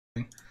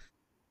In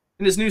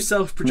his new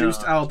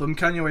self-produced album,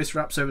 Kanye West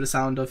raps over the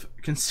sound of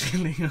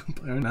concealing a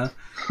boner,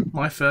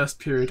 my first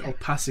period of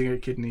passing a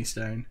kidney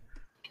stone.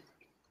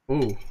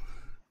 Oh.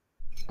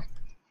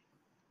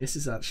 This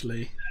is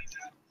actually...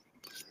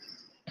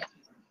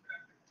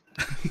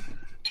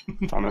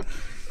 Damn it.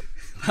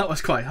 That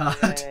was quite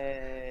hard.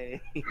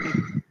 Yay.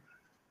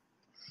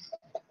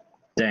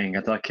 Dang,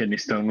 I thought Kidney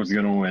Stone was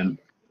gonna win.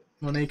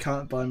 Money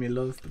can't buy me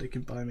love, but it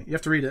can buy me... You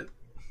have to read it.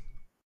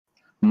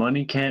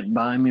 Money can't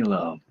buy me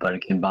love, but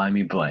it can buy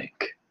me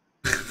blank.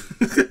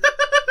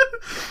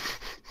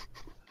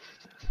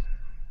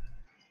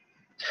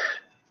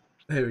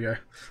 Here we go.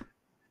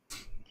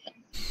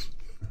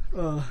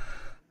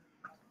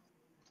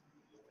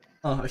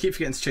 I keep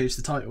forgetting to change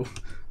the title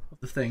of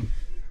the thing.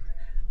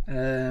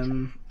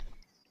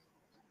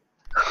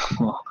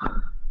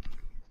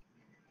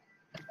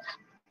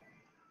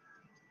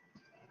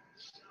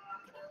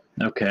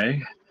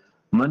 Okay.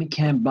 Money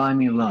can't buy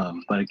me love,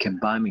 but it can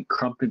buy me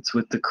crumpets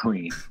with the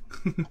queen.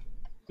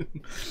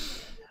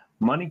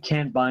 Money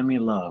can't buy me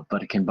love,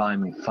 but it can buy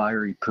me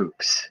fiery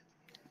poops.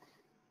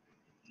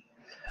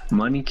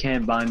 Money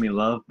can't buy me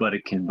love, but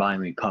it can buy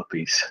me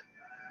puppies.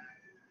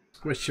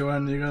 Which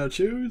one are you gonna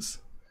choose?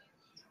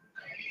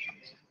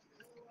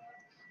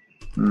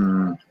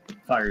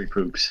 Fiery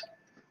poops.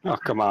 Oh,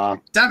 come on.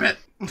 Damn it!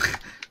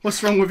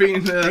 What's wrong with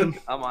eating?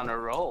 I'm on a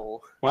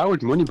roll. Why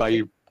would money buy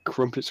you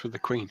crumpets with the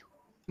queen?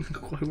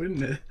 Why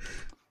wouldn't it?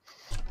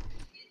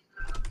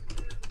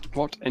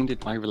 What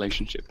ended my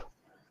relationship?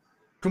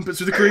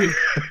 Crumpets with the queen.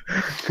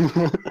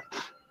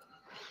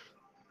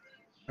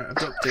 Right, I've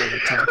got to do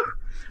it time.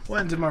 What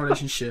ended my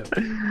relationship?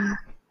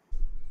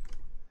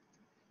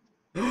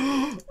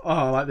 Oh,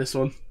 I like this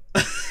one.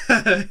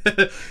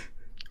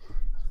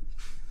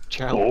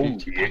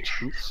 Child beauty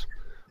pageants.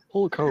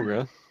 Hulk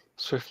Hogan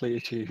swiftly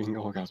achieving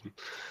orgasm.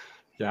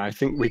 Yeah, I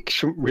think we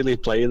shouldn't really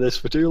play this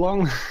for too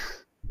long.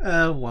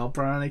 Well,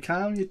 Brownie,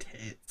 calm your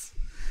tits.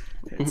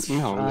 It's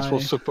No, fine. this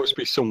was supposed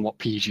to be somewhat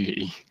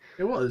PG.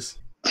 It was.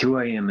 2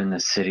 a.m. in the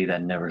city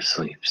that never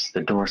sleeps.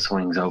 The door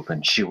swings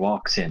open. She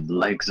walks in,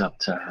 legs up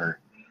to her,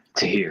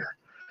 to hear.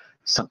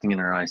 Something in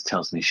her eyes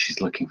tells me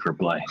she's looking for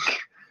blank.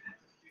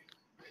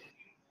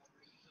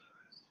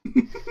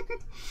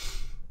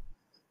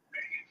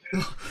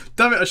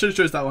 Damn it, I should have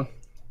chose that one.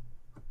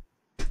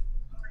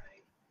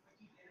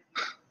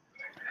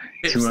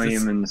 2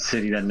 a.m. in the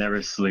city that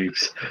never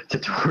sleeps. The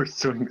door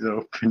swings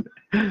open.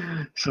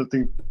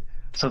 Something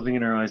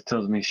in her eyes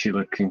tells me she's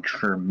looking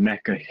for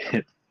Mecca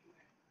Hitler.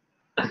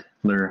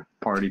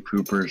 Party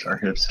poopers are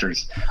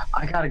hipsters.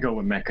 I gotta go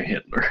with Mecca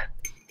Hitler.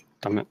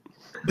 Damn it.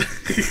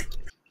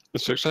 A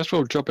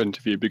successful job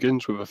interview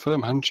begins with a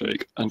firm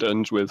handshake and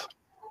ends with...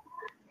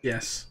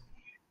 Yes.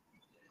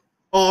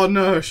 Oh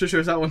no, I should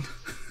have chose that one.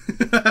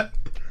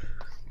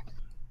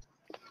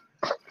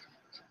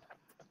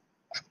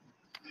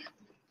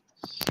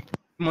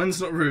 Mine's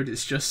not rude,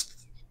 it's just...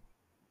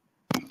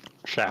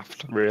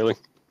 Shaft, really?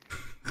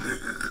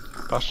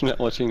 Passionate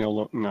Latino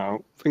look,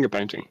 no. Finger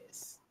painting.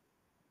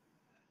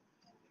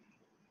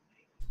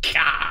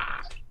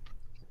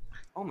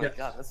 Oh my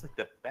god, that's like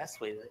the best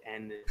way to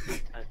end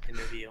an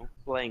interview.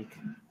 Blank.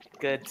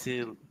 Good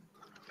to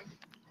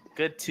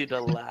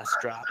the last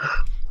drop.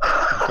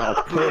 Got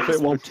a perfect Police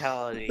one.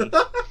 brutality.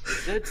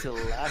 Good to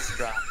the last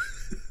drop.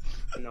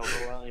 An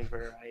overwhelming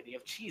variety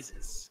of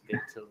cheeses. Good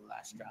to the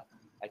last drop.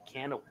 A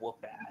can of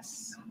whoop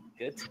ass.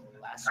 Good to the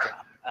last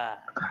drop.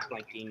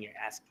 Blanking your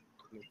ass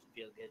makes you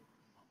feel good.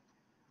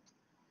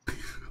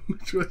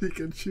 Which one you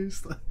can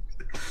choose that?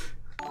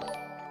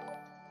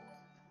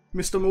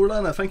 Mr.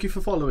 Maulana, thank you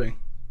for following.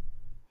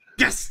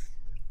 Yes!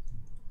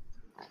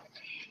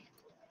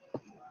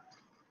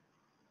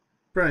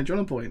 Brian, do you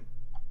want a point?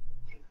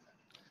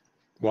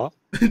 What?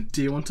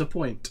 Do you want a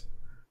point?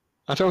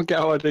 I don't get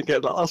how I didn't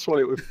get that last one.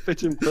 It would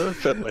fit in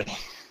perfectly.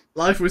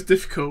 Life was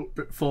difficult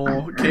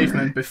for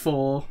cavemen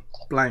before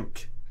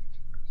blank.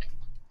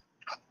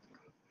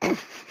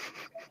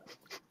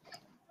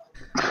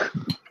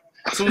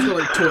 Someone's got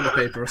like toilet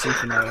paper or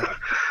something like that.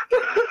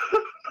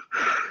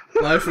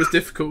 Life was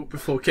difficult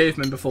before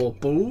cavemen before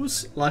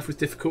balls. Life was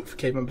difficult for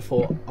cavemen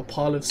before a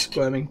pile of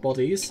squirming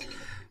bodies.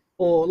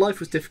 Or life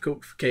was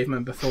difficult for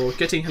cavemen before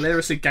getting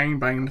hilariously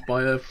gangbanged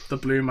by the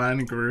Blue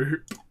Man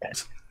Group.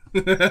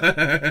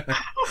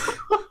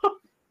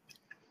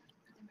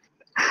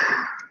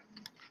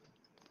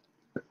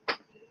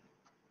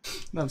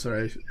 I'm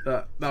sorry,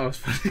 that was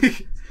funny.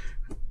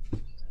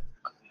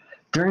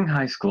 During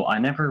high school, I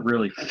never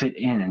really fit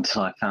in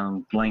until I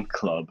found Blank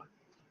Club.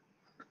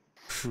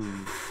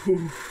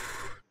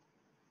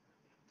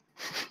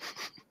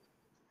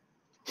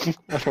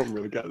 I don't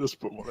really get this,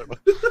 but whatever.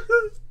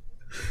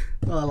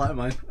 Oh, I like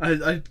mine.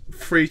 I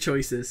 3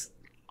 choices.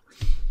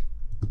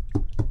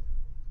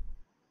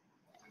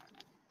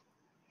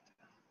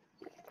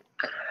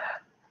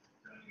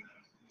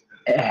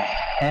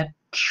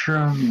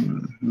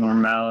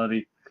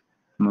 Heteronormality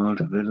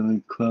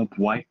Motivability Club,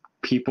 White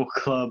People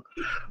Club,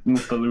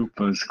 Oompa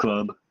Loompas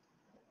Club.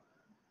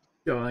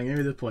 Go on, give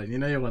me the point. You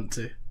know you want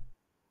to.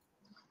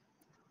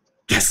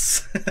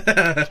 Yes!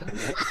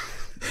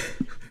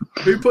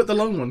 Who put the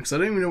long one? Because I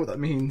don't even know what that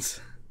means.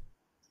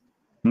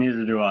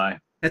 Neither do I.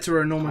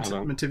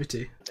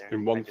 Heteronormativity.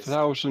 In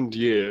 1,000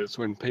 years,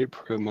 when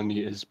paper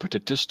money is but a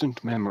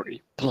distant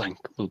memory, blank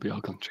will be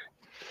our country.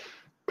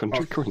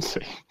 Country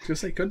currency. Did you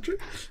say country?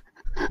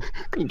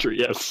 Country,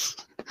 yes.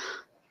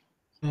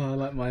 Oh, I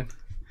like mine.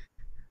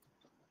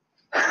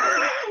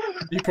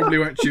 You probably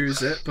won't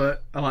choose it,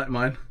 but I like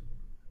mine.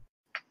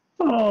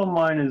 Oh,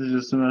 mine is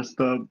just messed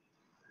up.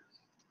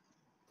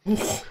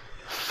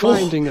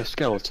 Finding a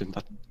skeleton,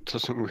 that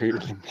doesn't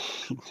really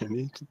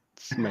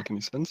make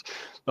any sense.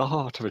 The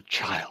heart of a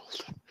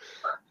child.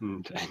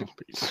 And anal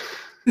beads.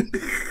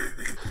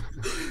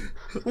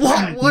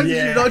 What? Why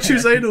did you not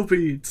choose anal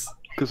beads?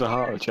 Because the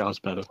heart of a child's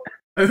better.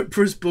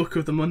 Oprah's book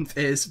of the month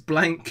is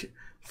Blank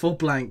for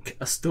Blank,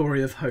 A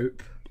Story of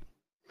Hope.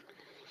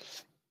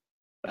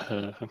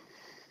 So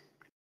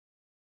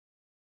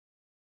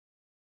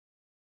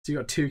you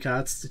got 2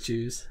 cards to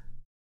choose.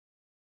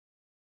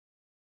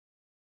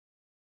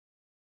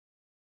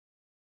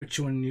 Which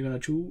one are you gonna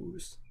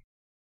choose?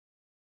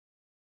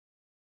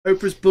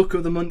 Oprah's book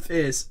of the month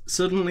is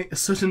a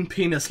sudden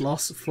penis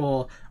loss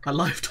for a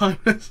lifetime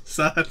of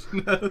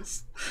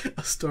sadness,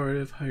 a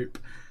story of hope.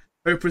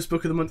 Oprah's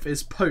book of the month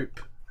is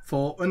Pope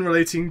for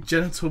unrelating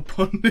genital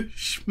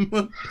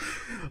punishment.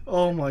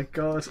 Oh my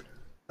god.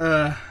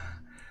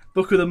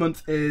 Book of the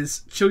month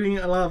is Chugging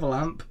a Lava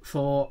Lamp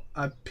for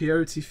a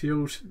peyote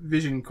fueled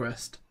vision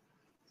quest.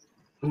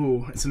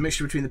 Ooh, it's a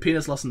mixture between the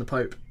penis loss and the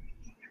Pope.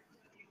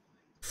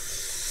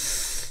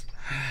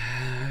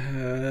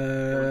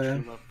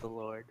 Don't you love the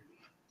Lord?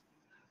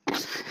 I'm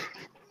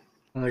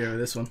gonna go with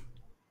this one.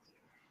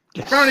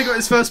 Yes. Brownie got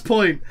his first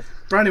point.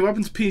 Brownie, what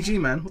happened to PG,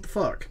 man? What the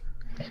fuck?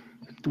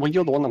 Well,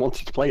 you're the one that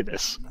wanted to play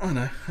this. I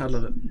know, I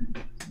love it.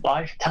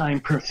 Lifetime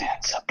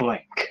presents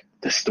Blank,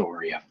 the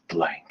story of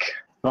Blank.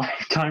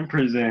 Lifetime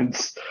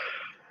presents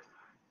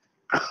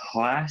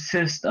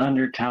classist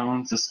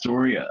undertones, the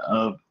story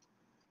of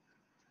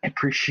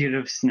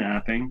appreciative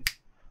snapping.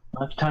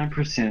 Lifetime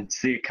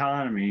presents the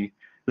economy,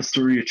 the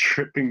story of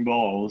tripping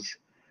balls.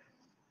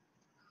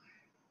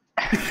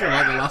 I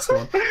like the last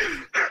one.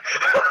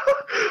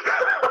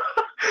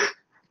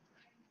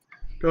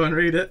 Go and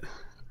read it.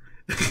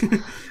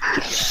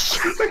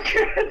 I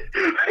can't.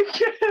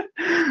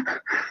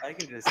 I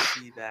can just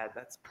see that.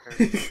 That's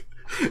perfect.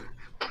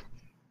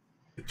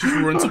 Just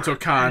runs up to a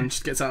car and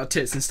just gets out of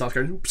tits and starts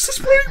going,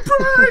 spring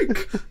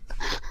break!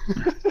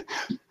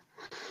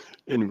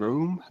 In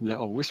Rome, there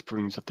are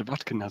whisperings that the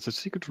Vatican has a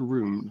secret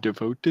room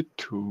devoted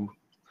to...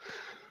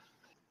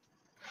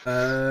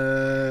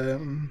 Huh,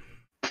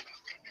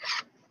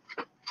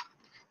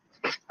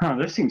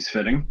 this seems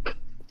fitting.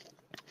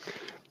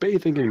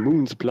 bathing in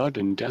moon's blood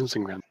and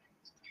dancing around.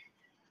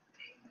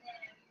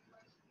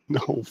 The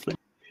whole thing.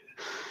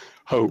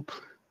 Hope.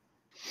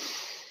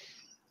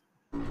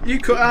 You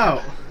cut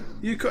out.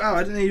 You cut out.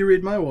 I didn't hear you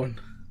read my one.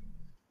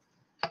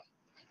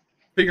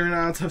 Figuring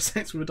out how to have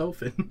sex with a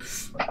dolphin.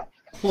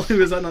 Why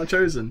was that not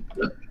chosen?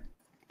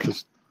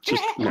 Because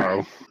just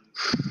no.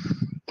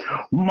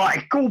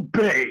 Michael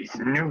Bay's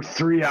new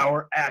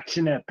 3-hour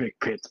action epic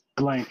pits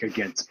blank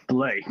against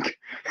blank.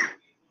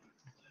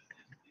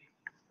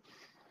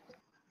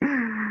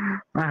 I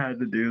had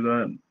to do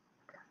that.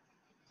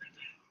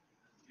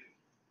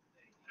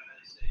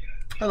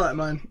 I like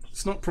mine.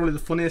 It's not probably the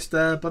funniest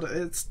there, but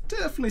it's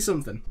definitely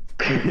something.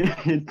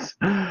 It's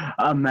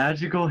a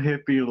magical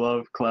hippie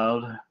love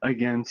cloud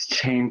against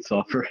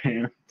chainsaw for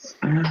hands.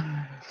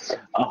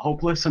 A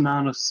hopeless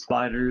amount of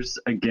spiders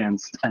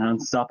against an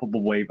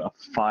unstoppable wave of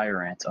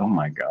fire ants. Oh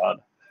my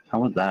god.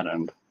 How would that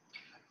end?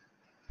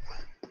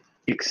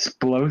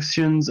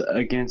 Explosions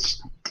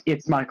against...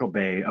 It's Michael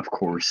Bay, of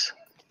course.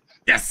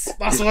 Yes!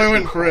 That's why I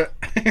went for it.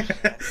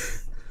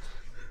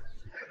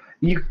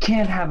 You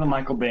can't have a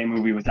Michael Bay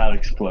movie without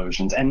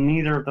explosions, and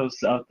neither of those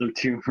other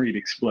two read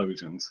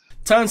explosions.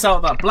 Turns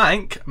out that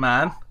blank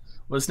man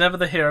was never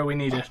the hero we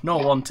needed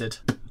nor wanted.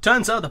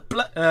 Turns out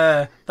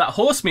that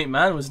horse meat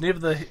man was neither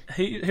the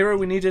hero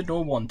we needed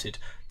nor wanted.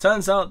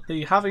 Turns out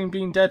the having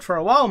been dead for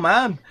a while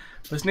man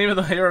was neither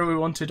the hero we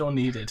wanted or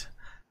needed.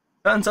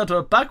 Turns out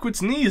a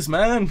backwards knees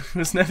man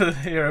was never the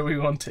hero we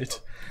wanted.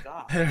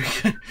 There we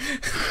go.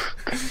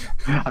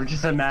 I'm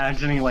just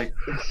imagining, like,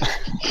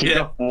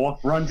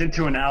 Wolf runs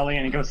into an alley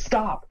and he goes,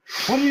 "Stop!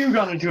 What are you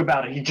gonna do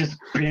about it?" He just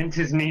bends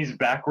his knees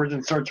backwards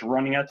and starts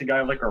running at the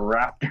guy like a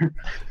raptor.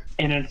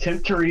 In an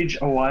attempt to reach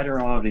a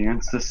wider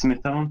audience, the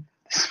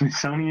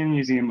Smithsonian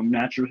Museum of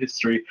Natural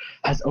History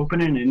has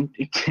opened an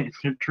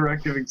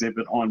interactive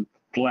exhibit on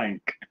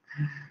blank.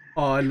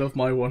 Oh, I love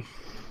my one.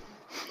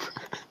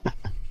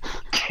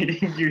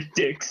 Getting your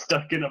dick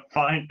stuck in a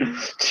fine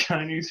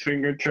Chinese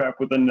finger trap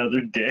with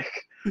another dick.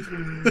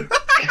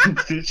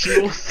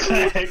 Consensual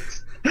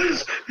sex.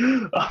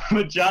 A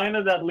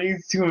vagina that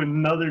leads to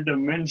another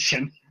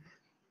dimension.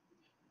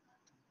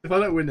 If I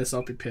don't win this,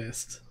 I'll be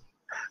pissed.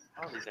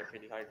 All these are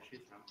pretty hard to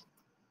choose from.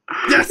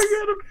 Yes!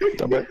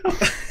 Damn it.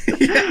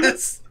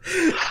 Yes!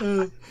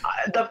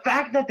 The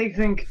fact that they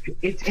think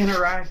it's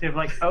interactive,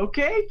 like,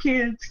 okay,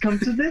 kids, come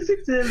to this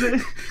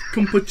exhibit.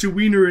 Come put your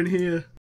wiener in here.